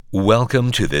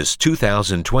Welcome to this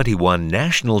 2021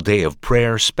 National Day of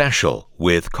Prayer special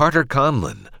with Carter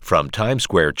Conlon from Times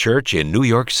Square Church in New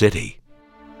York City.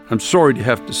 I'm sorry to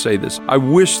have to say this. I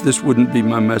wish this wouldn't be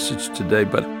my message today,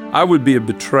 but I would be a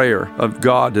betrayer of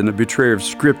God and a betrayer of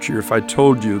Scripture if I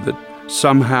told you that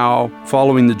somehow,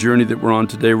 following the journey that we're on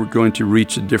today, we're going to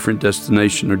reach a different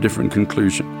destination or different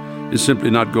conclusion. It's simply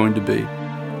not going to be.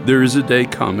 There is a day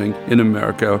coming in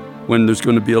America when there's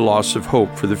going to be a loss of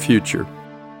hope for the future.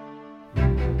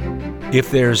 If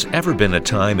there's ever been a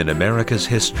time in America's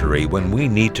history when we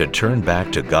need to turn back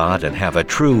to God and have a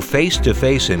true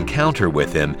face-to-face encounter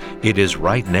with Him, it is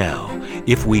right now.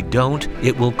 If we don't,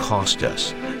 it will cost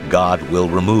us. God will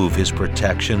remove His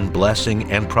protection, blessing,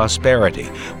 and prosperity,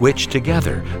 which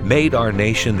together made our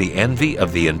nation the envy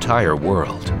of the entire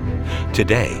world.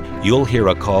 Today, you'll hear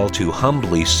a call to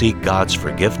humbly seek God's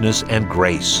forgiveness and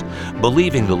grace,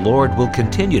 believing the Lord will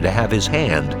continue to have His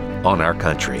hand on our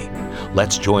country.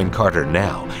 Let's join Carter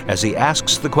now as he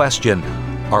asks the question,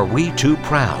 are we too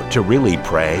proud to really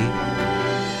pray?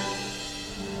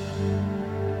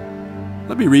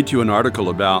 Let me read you an article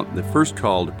about the first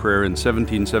call to prayer in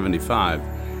 1775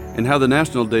 and how the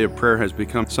National Day of Prayer has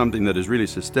become something that is really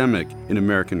systemic in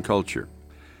American culture.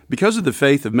 Because of the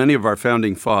faith of many of our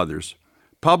founding fathers,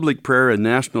 public prayer and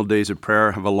national days of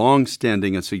prayer have a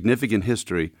long-standing and significant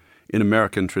history in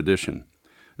American tradition.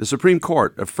 The Supreme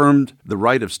Court affirmed the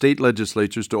right of state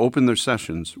legislatures to open their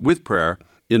sessions with prayer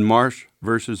in Marsh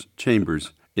versus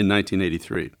Chambers in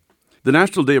 1983. The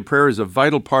National Day of Prayer is a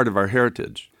vital part of our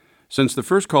heritage. Since the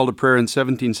first call to prayer in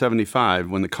 1775,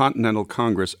 when the Continental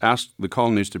Congress asked the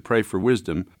colonies to pray for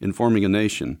wisdom in forming a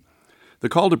nation, the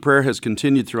call to prayer has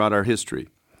continued throughout our history,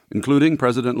 including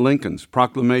President Lincoln's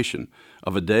proclamation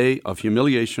of a day of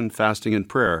humiliation, fasting, and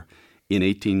prayer in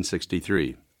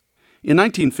 1863. In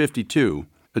 1952,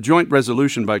 a joint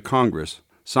resolution by Congress,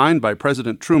 signed by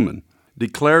President Truman,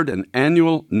 declared an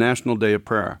annual National Day of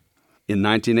Prayer. In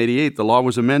 1988, the law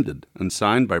was amended and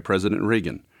signed by President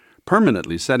Reagan,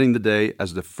 permanently setting the day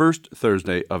as the first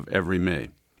Thursday of every May.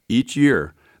 Each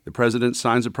year, the President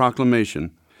signs a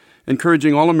proclamation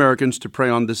encouraging all Americans to pray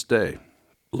on this day.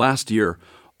 Last year,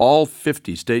 all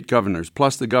 50 state governors,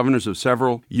 plus the governors of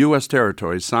several U.S.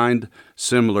 territories, signed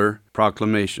similar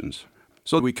proclamations.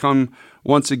 So we come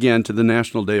once again to the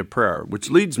National Day of Prayer,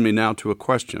 which leads me now to a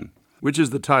question, which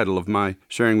is the title of my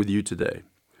sharing with you today.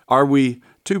 Are we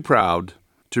too proud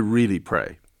to really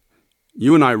pray?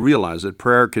 You and I realize that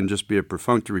prayer can just be a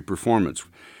perfunctory performance.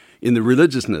 In the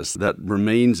religiousness that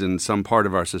remains in some part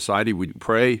of our society, we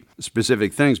pray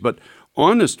specific things, but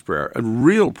honest prayer, a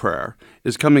real prayer,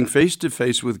 is coming face to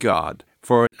face with God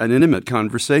for an intimate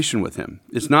conversation with Him.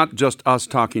 It's not just us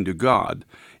talking to God,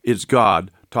 it's God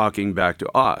talking back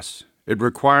to us. It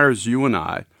requires you and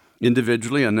I,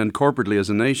 individually and then corporately as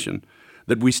a nation,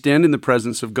 that we stand in the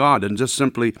presence of God and just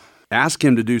simply ask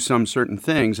Him to do some certain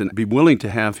things and be willing to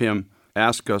have Him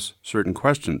ask us certain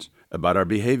questions about our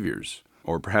behaviors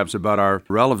or perhaps about our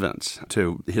relevance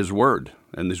to His Word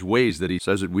and His ways that He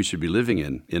says that we should be living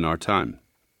in our time.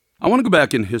 I want to go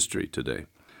back in history today.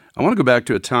 I want to go back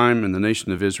to a time in the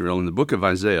nation of Israel in the book of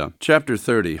Isaiah, chapter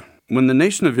 30, when the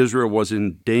nation of Israel was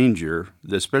in danger,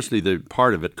 especially the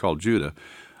part of it called Judah,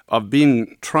 of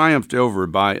being triumphed over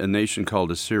by a nation called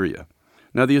Assyria.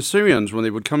 Now, the Assyrians, when they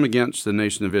would come against the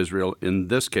nation of Israel, in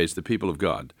this case, the people of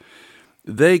God,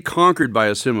 they conquered by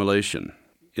assimilation.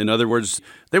 In other words,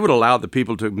 they would allow the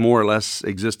people to more or less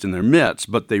exist in their midst,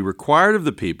 but they required of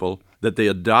the people that they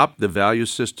adopt the value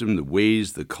system, the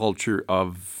ways, the culture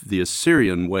of the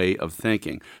Assyrian way of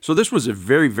thinking. So this was a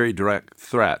very, very direct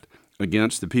threat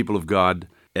against the people of God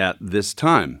at this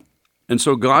time. And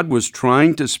so God was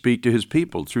trying to speak to His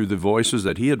people through the voices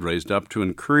that He had raised up to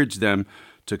encourage them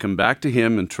to come back to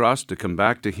Him and trust, to come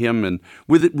back to Him, and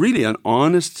with it really an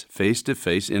honest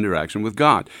face-to-face interaction with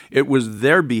God. It was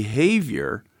their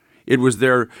behavior, it was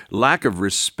their lack of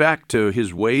respect to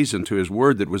His ways and to His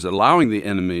Word that was allowing the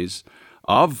enemies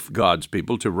of God's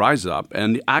people to rise up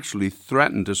and actually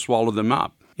threaten to swallow them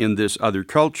up in this other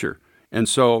culture. And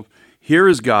so here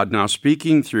is God now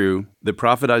speaking through the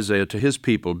prophet Isaiah to His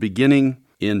people, beginning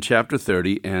in chapter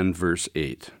 30 and verse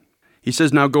 8. He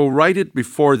says, "Now go write it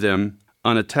before them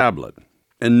on a tablet,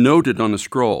 and note it on a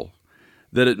scroll,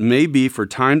 that it may be for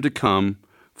time to come,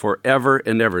 forever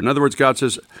and ever." In other words, God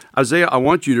says, Isaiah, I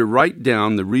want you to write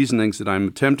down the reasonings that I'm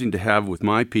attempting to have with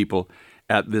my people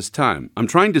at this time. I'm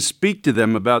trying to speak to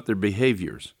them about their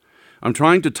behaviors. I'm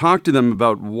trying to talk to them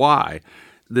about why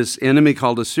this enemy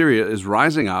called Assyria is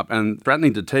rising up and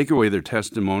threatening to take away their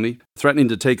testimony, threatening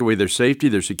to take away their safety,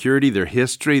 their security, their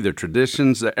history, their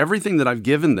traditions. Everything that I've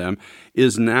given them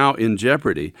is now in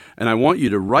jeopardy. And I want you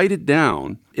to write it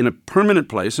down in a permanent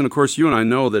place. And of course, you and I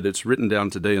know that it's written down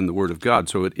today in the Word of God,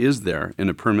 so it is there in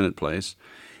a permanent place,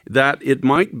 that it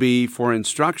might be for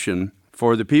instruction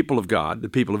for the people of God, the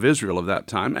people of Israel of that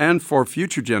time, and for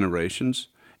future generations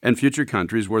and future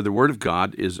countries where the Word of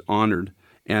God is honored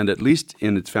and, at least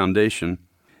in its foundation,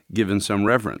 given some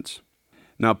reverence.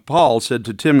 Now, Paul said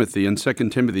to Timothy in 2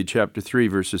 Timothy chapter 3,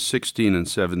 verses 16 and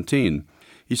 17,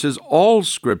 he says, "All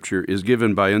Scripture is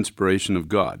given by inspiration of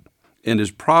God and is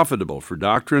profitable for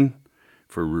doctrine,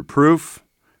 for reproof,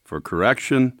 for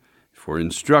correction, for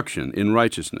instruction in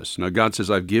righteousness." Now, God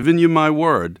says, I've given you my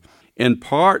word, and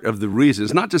part of the reason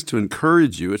is not just to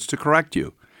encourage you, it's to correct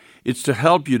you. It's to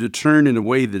help you to turn in a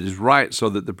way that is right so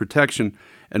that the protection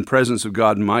and presence of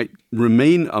God might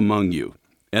remain among you.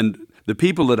 And the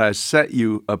people that I set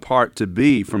you apart to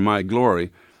be for my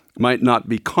glory might not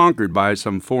be conquered by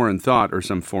some foreign thought or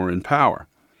some foreign power.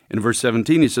 In verse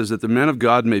 17, he says that the man of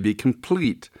God may be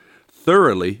complete,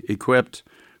 thoroughly equipped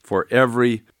for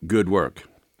every good work.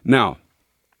 Now,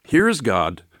 here is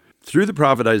God, through the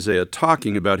prophet Isaiah,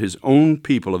 talking about his own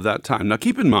people of that time. Now,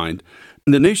 keep in mind,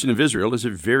 the nation of Israel is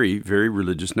a very, very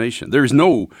religious nation. There is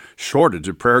no shortage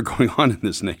of prayer going on in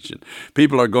this nation.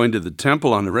 People are going to the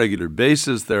temple on a regular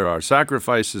basis. There are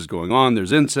sacrifices going on.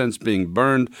 There's incense being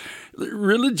burned.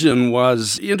 Religion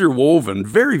was interwoven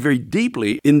very, very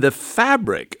deeply in the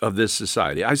fabric of this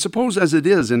society, I suppose as it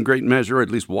is in great measure, or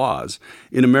at least was,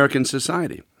 in American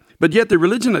society. But yet the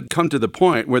religion had come to the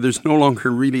point where there's no longer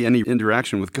really any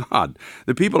interaction with God.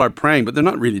 The people are praying, but they're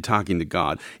not really talking to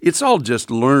God. It's all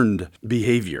just learned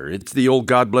behavior. It's the old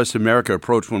God bless America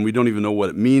approach when we don't even know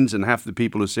what it means, and half the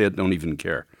people who say it don't even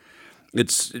care.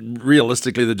 It's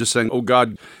realistically, they're just saying, oh,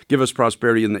 God, give us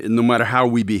prosperity, and no matter how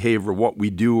we behave or what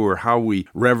we do or how we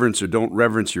reverence or don't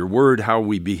reverence your word, how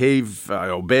we behave,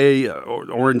 obey,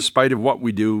 or in spite of what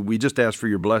we do, we just ask for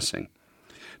your blessing.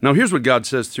 Now, here's what God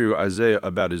says through Isaiah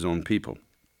about his own people.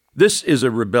 This is a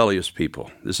rebellious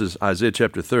people. This is Isaiah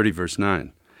chapter 30, verse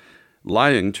 9.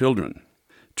 Lying children,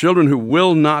 children who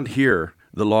will not hear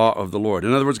the law of the Lord.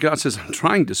 In other words, God says, I'm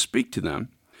trying to speak to them.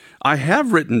 I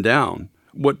have written down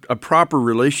what a proper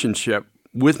relationship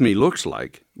with me looks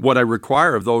like, what I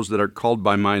require of those that are called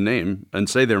by my name and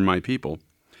say they're my people.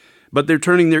 But they're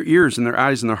turning their ears and their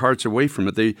eyes and their hearts away from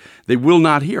it. They will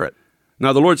not hear it.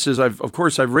 Now, the Lord says, I've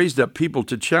raised up people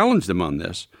to challenge them on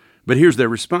this, but here's their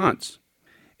response.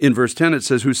 In verse 10, it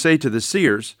says, who say to the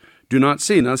seers, do not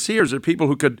see. Now, seers are people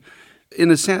who could, in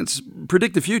a sense,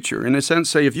 predict the future. In a sense,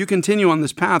 say, if you continue on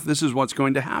this path, this is what's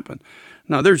going to happen.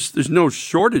 Now, there's no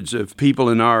shortage of people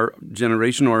in our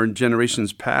generation or in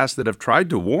generations past that have tried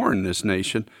to warn this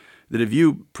nation that if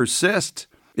you persist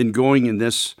in going in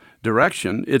this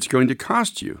direction, it's going to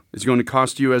cost you. It's going to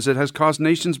cost you as it has cost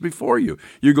nations before you.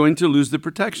 You're going to lose the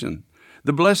protection,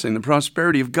 the blessing, the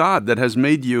prosperity of God that has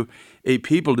made you a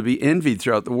people to be envied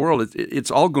throughout the world.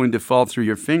 It's all going to fall through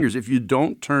your fingers if you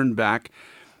don't turn back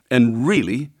and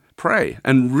really pray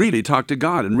and really talk to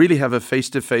God and really have a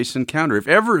face-to-face encounter. If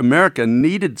ever America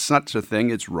needed such a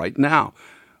thing, it's right now.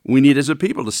 We need as a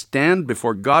people to stand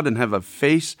before God and have a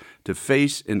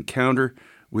face-to-face encounter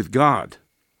with God.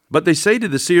 But they say to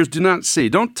the seers, do not see.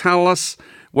 Don't tell us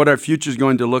what our future is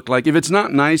going to look like. If it's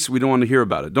not nice, we don't want to hear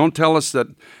about it. Don't tell us that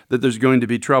there's going to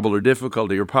be trouble or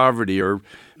difficulty or poverty or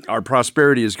our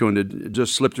prosperity is going to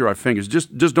just slip through our fingers.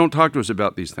 Just don't talk to us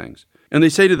about these things. And they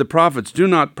say to the prophets, do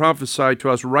not prophesy to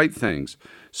us right things.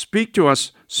 Speak to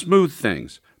us smooth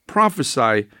things.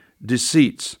 Prophesy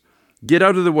deceits. Get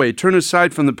out of the way. Turn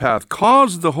aside from the path.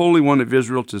 Cause the Holy One of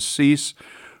Israel to cease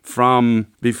from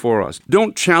before us.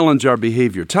 Don't challenge our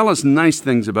behavior. Tell us nice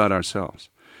things about ourselves.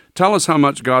 Tell us how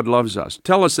much God loves us.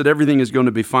 Tell us that everything is going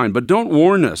to be fine. But don't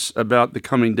warn us about the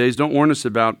coming days. Don't warn us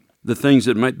about the things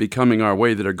that might be coming our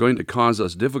way that are going to cause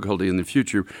us difficulty in the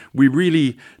future. We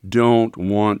really don't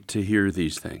want to hear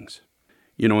these things.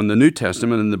 You know, in the New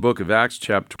Testament, in the book of Acts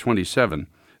chapter 27,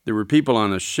 there were people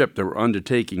on a ship that were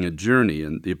undertaking a journey,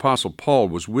 and the Apostle Paul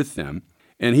was with them.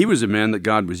 And he was a man that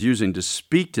God was using to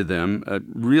speak to them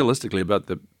realistically about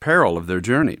the peril of their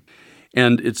journey.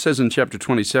 And it says in chapter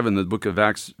 27, the book of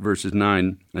Acts, verses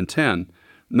 9 and 10,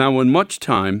 now when much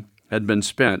time had been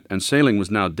spent and sailing was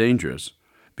now dangerous,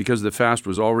 because the fast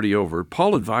was already over,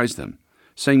 Paul advised them,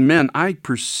 saying, men, I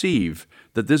perceive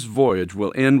that this voyage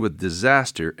will end with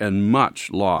disaster and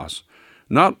much loss,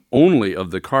 not only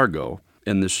of the cargo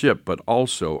and the ship, but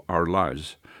also our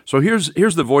lives. So here's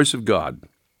the voice of God.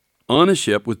 On a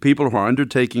ship with people who are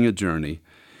undertaking a journey,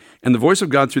 And the voice of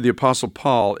God through the Apostle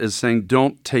Paul is saying,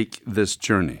 don't take this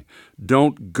journey.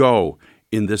 Don't go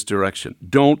in this direction.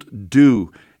 Don't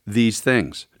do these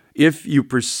things. If you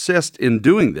persist in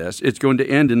doing this, it's going to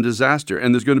end in disaster,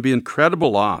 and there's going to be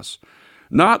incredible loss,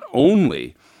 not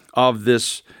only of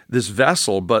this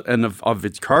vessel, and of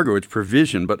its cargo, its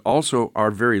provision, but also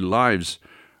our very lives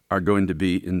are going to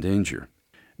be in danger.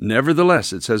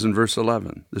 Nevertheless, it says in verse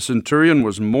 11, the centurion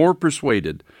was more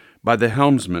persuaded by the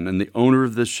helmsman and the owner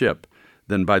of the ship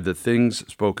than by the things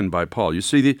spoken by Paul. You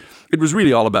see, it was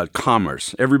really all about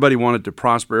commerce. Everybody wanted to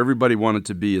prosper. Everybody wanted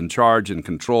to be in charge and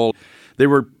control. They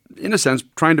were, in a sense,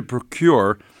 trying to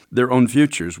procure their own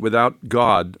futures without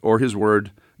God or His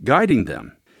Word guiding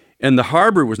them. And the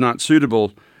harbor was not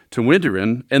suitable to winter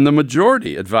in, and the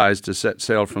majority advised to set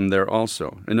sail from there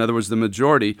also. In other words, the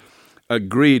majority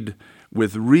agreed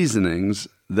with reasonings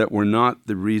that were not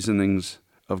the reasonings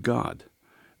of God.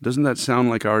 Doesn't that sound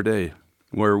like our day,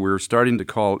 where we're starting to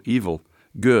call evil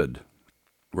good?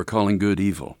 We're calling good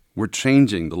evil. We're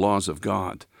changing the laws of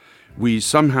God. We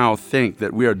somehow think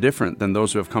that we are different than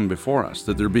those who have come before us,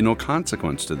 that there'll be no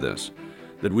consequence to this,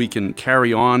 that we can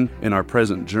carry on in our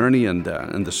present journey, and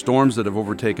the storms that have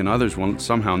overtaken others will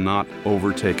somehow not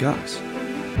overtake us.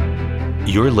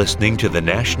 You're listening to the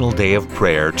National Day of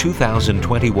Prayer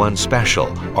 2021 special,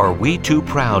 Are We Too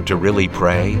Proud to Really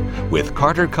Pray? With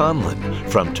Carter Conlon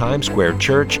from Times Square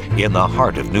Church in the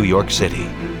heart of New York City.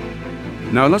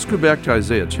 Now let's go back to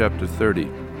Isaiah chapter 30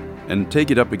 and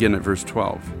take it up again at verse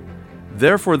 12.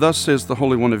 Therefore thus says the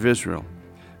Holy One of Israel,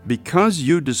 because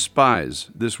you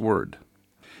despise this word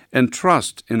and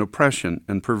trust in oppression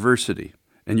and perversity,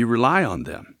 and you rely on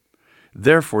them,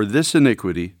 therefore this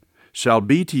iniquity shall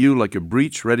be to you like a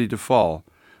breach ready to fall,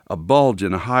 a bulge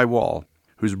in a high wall,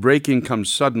 whose breaking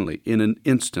comes suddenly in an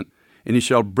instant, and he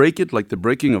shall break it like the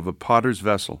breaking of a potter's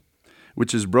vessel,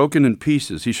 which is broken in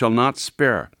pieces, he shall not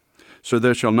spare. So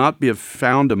there shall not be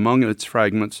found among its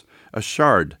fragments a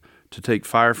shard to take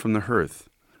fire from the hearth,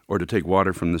 or to take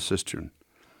water from the cistern.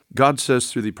 God says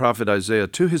through the prophet Isaiah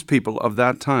to his people of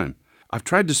that time, I've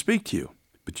tried to speak to you,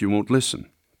 but you won't listen.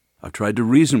 I've tried to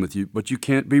reason with you, but you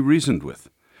can't be reasoned with.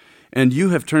 And you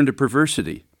have turned to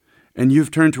perversity, and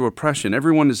you've turned to oppression.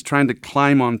 Everyone is trying to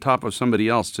climb on top of somebody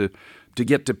else to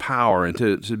get to power and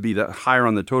to be that higher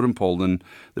on the totem pole than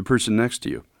the person next to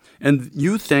you. And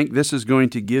you think this is going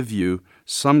to give you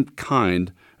some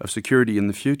kind of security in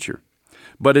the future.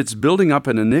 But it's building up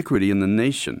an iniquity in the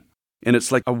nation. And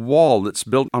it's like a wall that's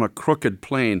built on a crooked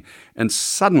plane, and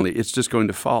suddenly it's just going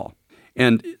to fall.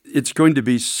 And it's going to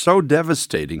be so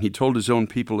devastating, he told his own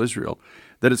people Israel,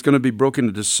 that it's going to be broken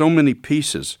into so many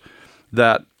pieces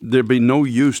that there'll be no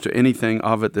use to anything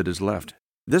of it that is left.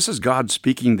 This is God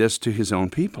speaking this to his own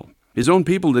people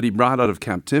that he brought out of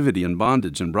captivity and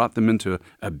bondage and brought them into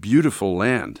a beautiful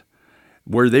land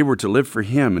where they were to live for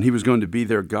him, and he was going to be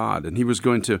their God, and he was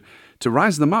going to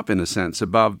rise them up, in a sense,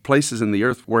 above places in the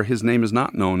earth where his name is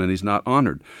not known and he's not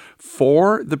honored,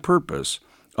 for the purpose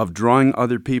of drawing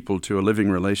other people to a living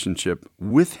relationship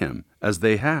with him as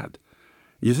they had.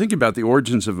 You think about the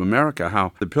origins of America,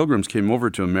 how the Pilgrims came over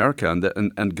to America,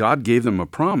 and God gave them a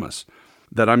promise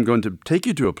that I'm going to take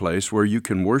you to a place where you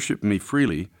can worship me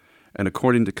freely and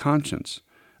according to conscience.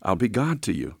 I'll be God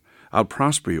to you. I'll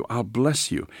prosper you. I'll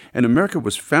bless you. And America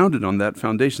was founded on that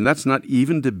foundation. That's not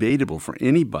even debatable for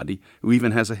anybody who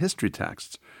even has a history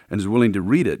text and is willing to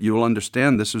read it. You will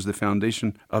understand this is the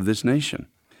foundation of this nation.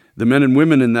 The men and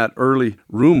women in that early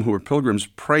room who were pilgrims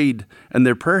prayed, and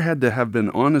their prayer had to have been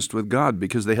honest with God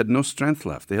because they had no strength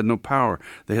left. They had no power.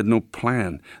 They had no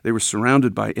plan. They were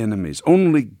surrounded by enemies.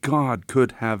 Only God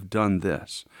could have done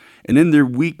this. And in their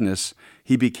weakness,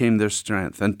 he became their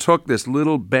strength and took this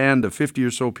little band of 50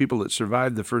 or so people that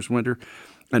survived the first winter.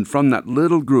 And from that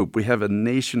little group, we have a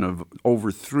nation of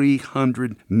over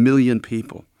 300 million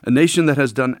people. A nation that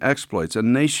has done exploits, a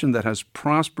nation that has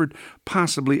prospered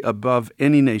possibly above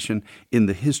any nation in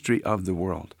the history of the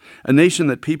world. A nation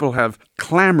that people have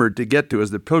clamored to get to, as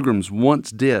the Pilgrims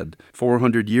once did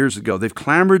 400 years ago. They've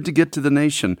clamored to get to the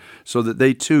nation so that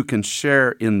they too can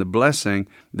share in the blessing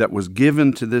that was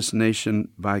given to this nation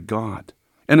by God.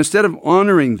 And instead of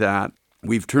honoring that,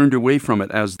 we've turned away from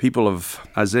it, as people of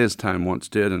Isaiah's time once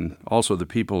did, and also the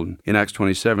people in Acts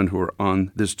 27 who are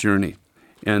on this journey.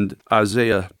 And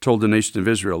Isaiah told the nation of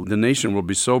Israel, the nation will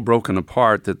be so broken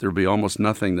apart that there will be almost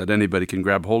nothing that anybody can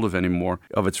grab hold of anymore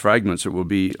of its fragments that will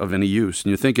be of any use. And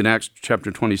you think in Acts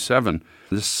chapter 27,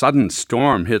 this sudden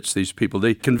storm hits these people.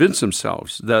 They convince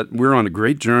themselves that we're on a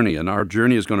great journey and our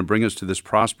journey is going to bring us to this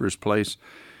prosperous place.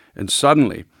 And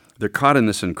suddenly they're caught in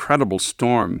this incredible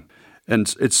storm.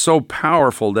 And it's so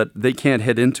powerful that they can't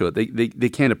head into it. They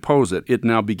can't oppose it. It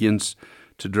now begins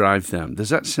to drive them. Does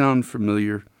that sound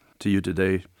familiar to you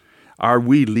today? Are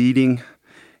we leading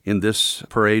in this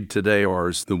parade today, or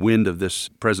is the wind of this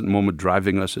present moment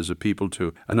driving us as a people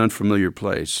to an unfamiliar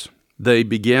place? They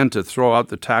began to throw out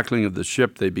the tackling of the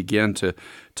ship. They began to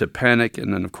panic.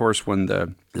 And then, of course, when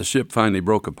the ship finally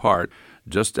broke apart,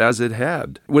 just as it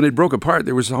had. When it broke apart,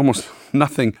 there was almost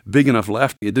nothing big enough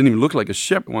left. It didn't even look like a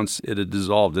ship once it had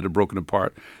dissolved, it had broken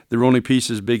apart. There were only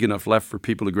pieces big enough left for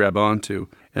people to grab onto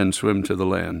and swim to the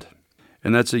land.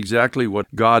 And that's exactly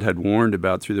what God had warned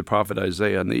about through the prophet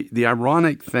Isaiah. And the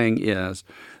ironic thing is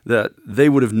that they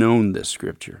would have known this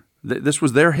scripture. This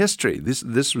was their history.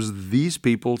 This was these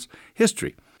people's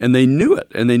history. And they knew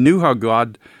it. And they knew how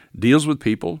God deals with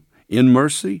people in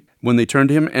mercy when they turn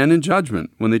to him, and in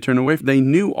judgment when they turn away. They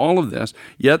knew all of this,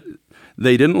 yet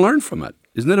they didn't learn from it.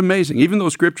 Isn't it amazing? Even though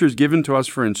Scripture is given to us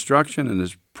for instruction and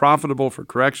is profitable for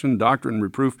correction, doctrine, and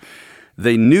reproof,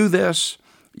 they knew this,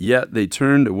 yet they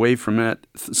turned away from it,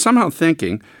 somehow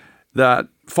thinking that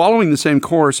following the same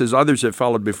course as others have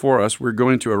followed before us, we're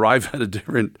going to arrive at a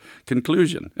different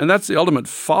conclusion. And that's the ultimate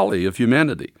folly of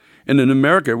humanity. And in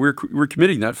America, we're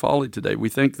committing that folly today. We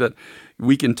think that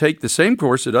we can take the same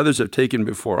course that others have taken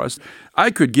before us. I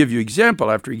could give you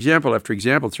example after example after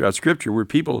example throughout Scripture where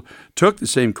people took the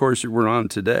same course that we're on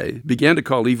today, began to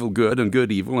call evil good and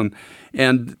good evil,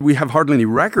 and we have hardly any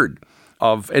record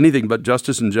of anything but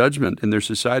justice and judgment in their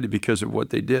society because of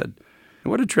what they did. And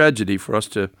what a tragedy for us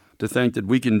to think that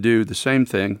we can do the same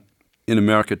thing in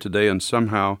America today and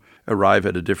somehow arrive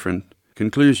at a different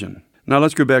conclusion. Now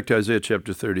let's go back to Isaiah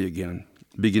chapter 30 again,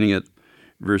 beginning at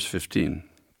verse 15.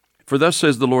 For thus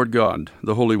says the Lord God,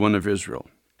 the Holy One of Israel,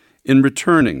 in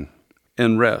returning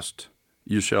and rest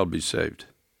you shall be saved.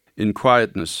 In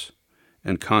quietness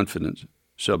and confidence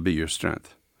shall be your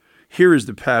strength. Here is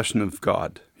the passion of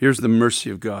God. Here's the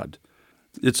mercy of God.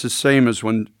 It's the same as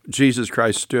when Jesus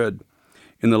Christ stood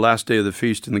in the last day of the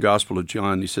feast in the Gospel of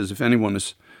John. He says, if anyone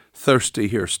is thirsty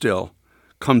here still,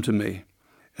 come to me.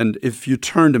 And if you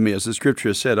turn to me, as the Scripture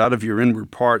has said, out of your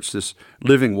inward parts, this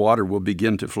living water will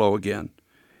begin to flow again.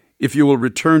 If you will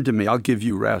return to me, I'll give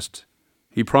you rest.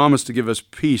 He promised to give us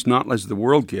peace, not as the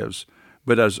world gives,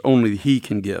 but as only he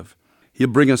can give. He'll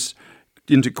bring us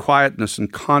into quietness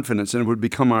and confidence, and it would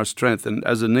become our strength. And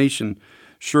as a nation,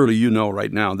 surely you know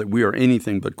right now that we are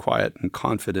anything but quiet and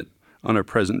confident on our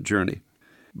present journey.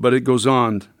 But it goes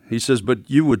on. He says, but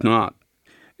you would not.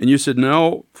 And you said,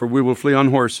 no, for we will flee on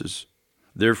horses.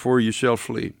 Therefore you shall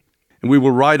flee. And we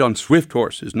will ride on swift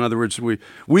horses. In other words,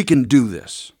 we can do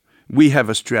this. We have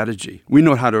a strategy. We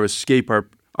know how to escape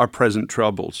our present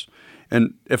troubles.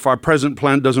 And if our present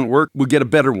plan doesn't work, we'll get a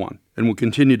better one, and we'll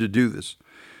continue to do this.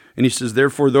 And he says,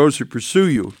 therefore those who pursue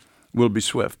you will be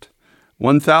swift.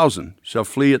 1,000 shall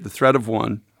flee at the threat of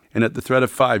one, and at the threat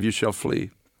of 5 you shall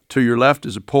flee. To your left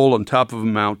is a pole on top of a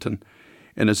mountain,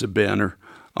 and as a banner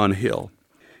on a hill.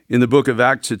 In the book of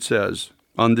Acts it says,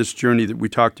 on this journey that we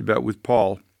talked about with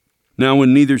Paul, now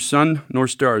when neither sun nor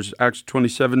stars, Acts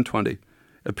 27:20,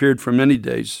 appeared for many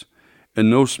days, and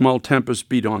no small tempest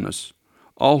beat on us,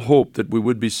 all hope that we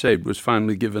would be saved was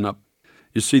finally given up.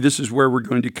 You see, this is where we're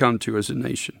going to come to as a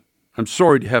nation. I'm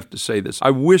sorry to have to say this.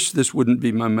 I wish this wouldn't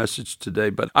be my message today,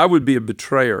 but I would be a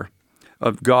betrayer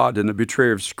of God and a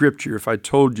betrayer of Scripture if I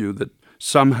told you that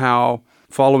somehow,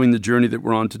 following the journey that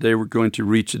we're on today, we're going to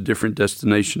reach a different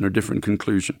destination or different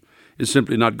conclusion. It's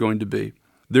simply not going to be.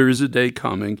 There is a day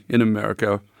coming in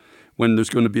America when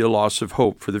there's going to be a loss of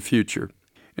hope for the future.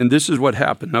 And this is what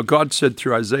happened. Now, God said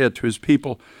through Isaiah to his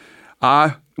people,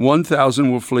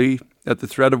 1,000 will flee at the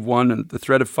threat of 1, and at the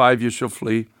threat of 5 you shall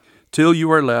flee, till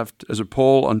you are left as a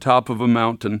pole on top of a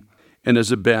mountain and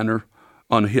as a banner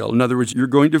on a hill. In other words, you're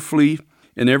going to flee,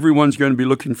 and everyone's going to be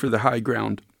looking for the high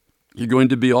ground. You're going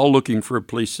to be all looking for a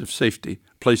place of safety,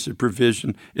 place of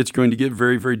provision. It's going to get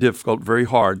very, very difficult, very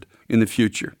hard in the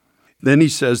future. Then he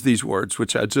says these words,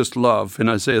 which I just love, in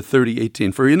Isaiah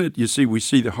 30:18. For in it, you see, we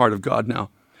see the heart of God now.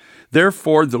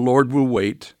 Therefore the Lord will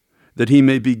wait, that he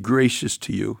may be gracious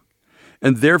to you,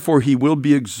 and therefore he will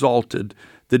be exalted,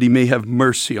 that he may have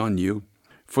mercy on you.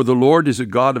 For the Lord is a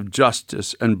God of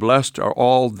justice, and blessed are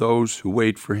all those who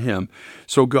wait for him.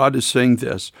 So God is saying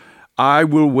this, I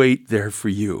will wait there for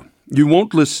you. You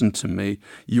won't listen to me.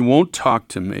 You won't talk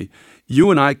to me. You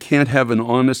and I can't have an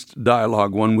honest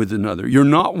dialogue one with another. You're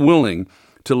not willing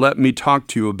to let me talk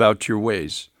to you about your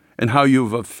ways and how you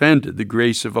have offended the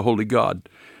grace of a holy God.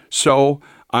 So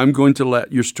I'm going to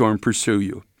let your storm pursue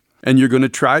you. And you're going to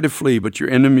try to flee, but your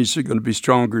enemies are going to be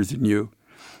stronger than you.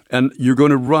 And you're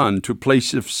going to run to a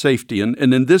place of safety. And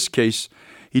in this case,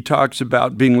 he talks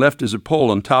about being left as a pole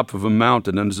on top of a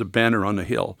mountain and as a banner on a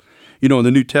hill. You know,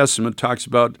 the New Testament talks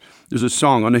about, there's a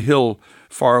song, on a hill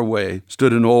far away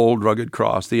stood an old rugged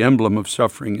cross, the emblem of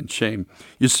suffering and shame.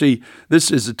 You see,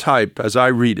 this is a type, as I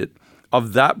read it,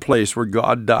 of that place where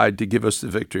God died to give us the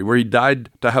victory, where he died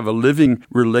to have a living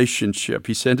relationship.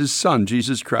 He sent his son,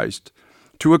 Jesus Christ,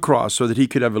 to a cross so that he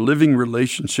could have a living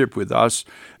relationship with us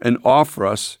and offer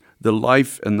us the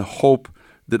life and the hope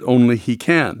that only he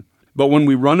can. But when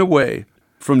we run away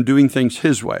from doing things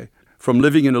his way, from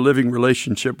living in a living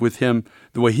relationship with him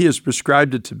the way he has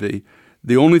prescribed it to be,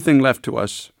 the only thing left to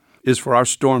us is for our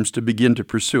storms to begin to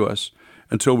pursue us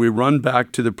until we run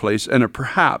back to the place and are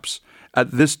perhaps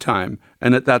at this time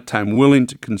and at that time willing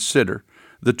to consider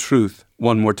the truth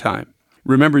one more time.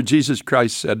 Remember, Jesus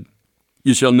Christ said,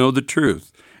 "You shall know the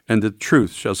truth, and the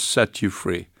truth shall set you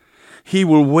free." He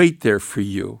will wait there for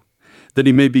you, that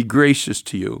he may be gracious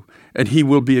to you, and he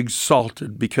will be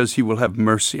exalted because he will have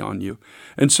mercy on you.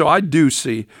 And so I do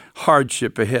see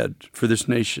hardship ahead for this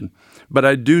nation, but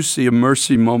I do see a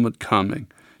mercy moment coming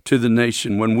to the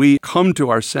nation when we come to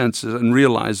our senses and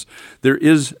realize there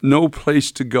is no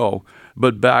place to go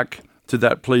but back to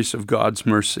that place of God's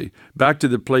mercy, back to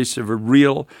the place of a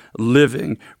real,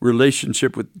 living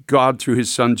relationship with God through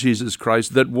his son, Jesus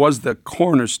Christ, that was the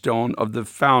cornerstone of the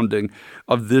founding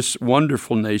of this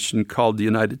wonderful nation called the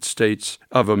United States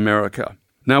of America.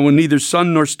 Now, when neither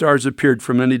sun nor stars appeared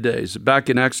for many days, back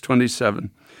in Acts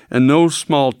 27, and no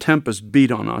small tempest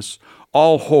beat on us,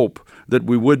 all hope that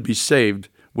we would be saved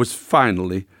was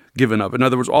finally given up. In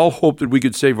other words, all hope that we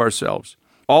could save ourselves,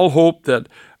 all hope that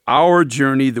our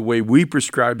journey, the way we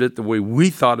prescribed it, the way we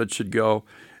thought it should go,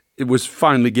 it was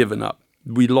finally given up.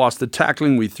 We lost the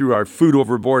tackling. We threw our food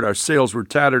overboard. Our sails were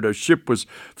tattered. Our ship was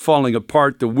falling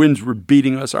apart. The winds were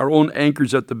beating us. Our own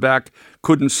anchors at the back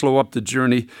couldn't slow up the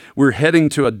journey. We're heading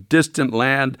to a distant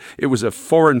land. It was a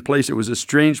foreign place. It was a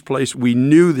strange place. We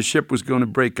knew the ship was going to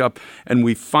break up, and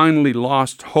we finally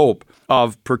lost hope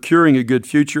of procuring a good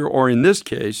future, or in this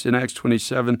case, in Acts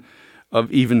 27, of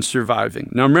even surviving.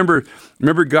 Now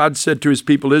remember God said to his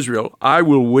people Israel, "I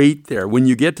will wait there. When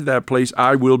you get to that place,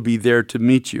 I will be there to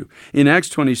meet you." In Acts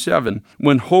 27,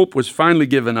 when hope was finally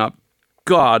given up,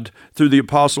 God, through the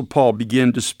Apostle Paul,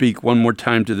 began to speak one more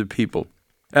time to the people.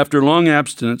 After long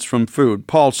abstinence from food,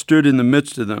 Paul stood in the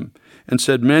midst of them and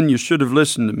said, "Men, you should have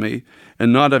listened to me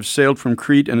and not have sailed from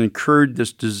Crete and incurred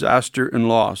this disaster and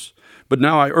loss. But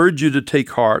now I urge you to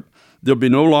take heart. There'll be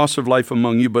no loss of life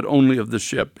among you, but only of the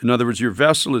ship." In other words, your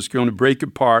vessel is going to break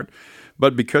apart,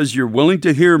 but because you're willing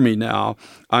to hear me now,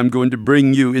 I'm going to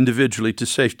bring you individually to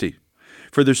safety.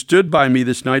 "For there stood by me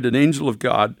this night an angel of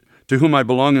God, to whom I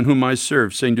belong and whom I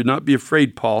serve, saying, 'Do not be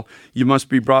afraid, Paul. You must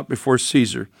be brought before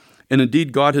Caesar. And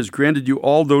indeed, God has granted you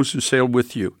all those who sail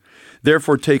with you.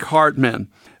 Therefore take heart, men,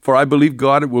 for I believe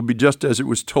God it will be just as it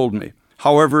was told me.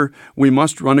 However, we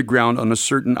must run aground on a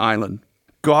certain island.'"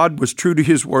 God was true to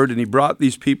his word, and he brought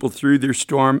these people through their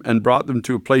storm and brought them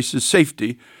to a place of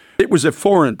safety. It was a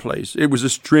foreign place. It was a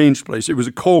strange place. It was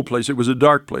a cold place. It was a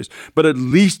dark place. But at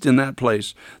least in that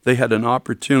place, they had an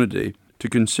opportunity to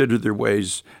consider their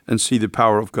ways and see the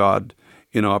power of God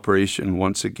in operation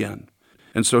once again.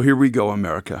 And so here we go,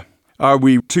 America. Are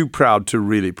we too proud to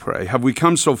really pray? Have we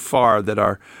come so far that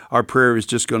our prayer is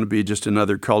just going to be just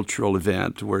another cultural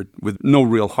event with no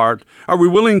real heart? Are we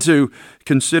willing to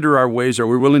consider our ways? Are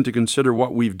we willing to consider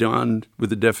what we've done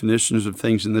with the definitions of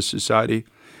things in this society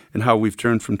and how we've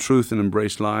turned from truth and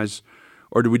embraced lies?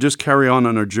 Or do we just carry on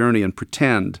our journey and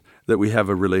pretend that we have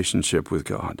a relationship with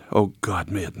God? Oh,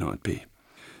 God, may it not be.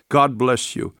 God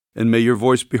bless you, and may your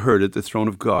voice be heard at the throne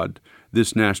of God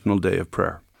this National Day of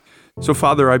Prayer. So,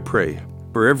 Father, I pray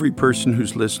for every person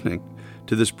who's listening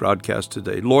to this broadcast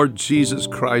today. Lord Jesus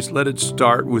Christ, let it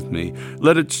start with me.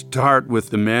 Let it start with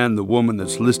the man, the woman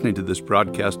that's listening to this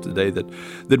broadcast today,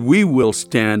 that we will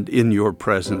stand in your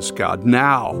presence, God,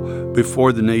 now,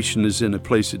 before the nation is in a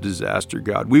place of disaster,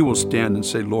 God. We will stand and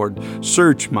say, Lord,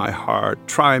 search my heart,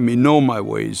 try me, know my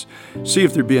ways, see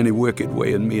if there be any wicked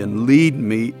way in me, and lead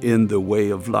me in the way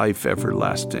of life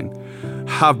everlasting.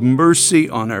 Have mercy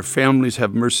on our families,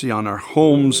 have mercy on our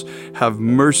homes, have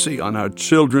mercy on our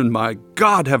children. My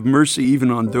God, have mercy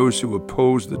even on those who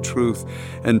oppose the truth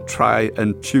and try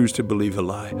and choose to believe a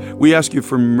lie. We ask you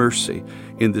for mercy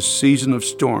in the season of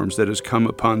storms that has come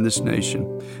upon this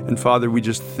nation. And Father, we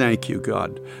just thank you,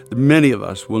 God, that many of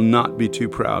us will not be too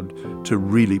proud to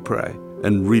really pray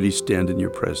and really stand in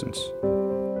your presence.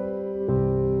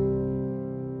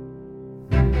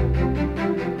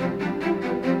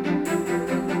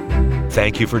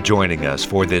 Thank you for joining us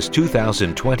for this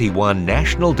 2021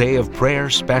 National Day of Prayer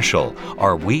special,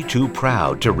 Are We Too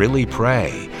Proud to Really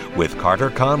Pray? With Carter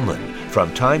Conlon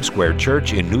from Times Square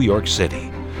Church in New York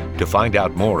City. To find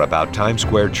out more about Times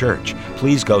Square Church,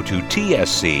 please go to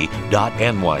tsc.nyc.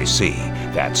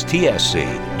 That's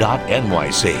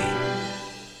tsc.nyc.